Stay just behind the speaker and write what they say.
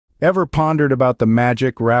Ever pondered about the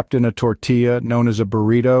magic wrapped in a tortilla known as a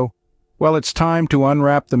burrito? Well, it's time to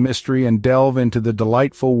unwrap the mystery and delve into the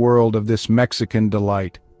delightful world of this Mexican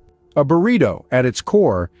delight. A burrito, at its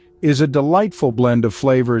core, is a delightful blend of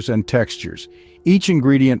flavors and textures, each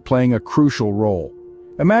ingredient playing a crucial role.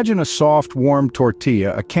 Imagine a soft, warm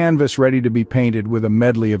tortilla, a canvas ready to be painted with a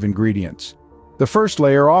medley of ingredients. The first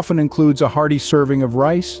layer often includes a hearty serving of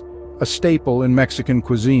rice, a staple in Mexican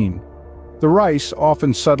cuisine. The rice,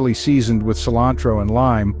 often subtly seasoned with cilantro and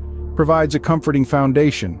lime, provides a comforting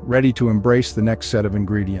foundation, ready to embrace the next set of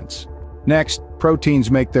ingredients. Next, proteins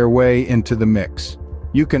make their way into the mix.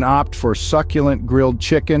 You can opt for succulent grilled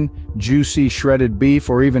chicken, juicy shredded beef,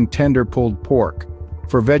 or even tender pulled pork.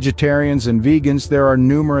 For vegetarians and vegans, there are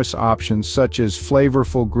numerous options such as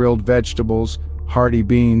flavorful grilled vegetables, hearty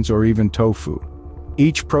beans, or even tofu.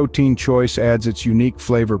 Each protein choice adds its unique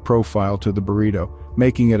flavor profile to the burrito,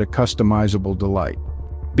 making it a customizable delight.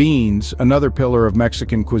 Beans, another pillar of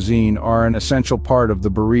Mexican cuisine, are an essential part of the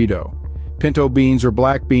burrito. Pinto beans or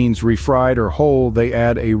black beans, refried or whole, they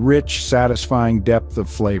add a rich, satisfying depth of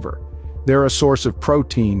flavor. They're a source of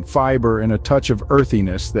protein, fiber, and a touch of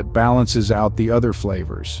earthiness that balances out the other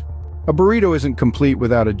flavors. A burrito isn't complete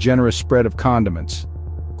without a generous spread of condiments.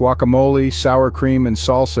 Guacamole, sour cream, and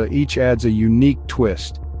salsa each adds a unique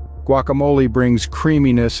twist. Guacamole brings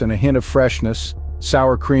creaminess and a hint of freshness.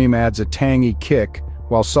 Sour cream adds a tangy kick,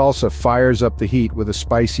 while salsa fires up the heat with a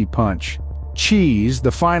spicy punch. Cheese,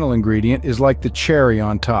 the final ingredient, is like the cherry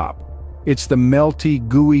on top. It's the melty,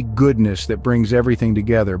 gooey goodness that brings everything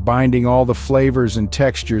together, binding all the flavors and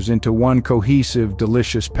textures into one cohesive,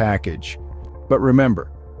 delicious package. But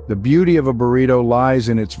remember, the beauty of a burrito lies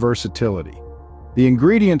in its versatility. The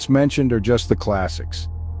ingredients mentioned are just the classics.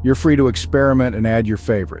 You're free to experiment and add your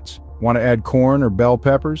favorites. Want to add corn or bell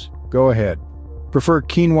peppers? Go ahead. Prefer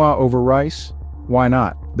quinoa over rice? Why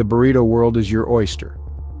not? The burrito world is your oyster.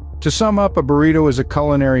 To sum up, a burrito is a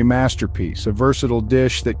culinary masterpiece, a versatile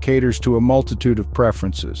dish that caters to a multitude of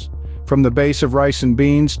preferences. From the base of rice and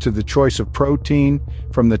beans to the choice of protein,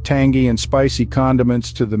 from the tangy and spicy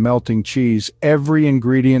condiments to the melting cheese, every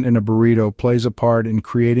ingredient in a burrito plays a part in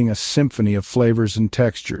creating a symphony of flavors and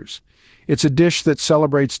textures. It's a dish that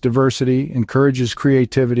celebrates diversity, encourages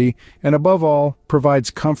creativity, and above all,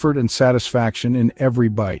 provides comfort and satisfaction in every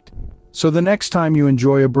bite. So the next time you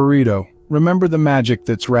enjoy a burrito, remember the magic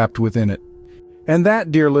that's wrapped within it. And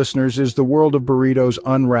that, dear listeners, is the world of burritos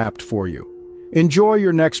unwrapped for you. Enjoy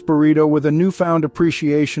your next burrito with a newfound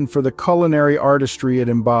appreciation for the culinary artistry it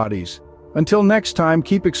embodies. Until next time,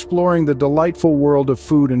 keep exploring the delightful world of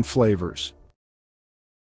food and flavors.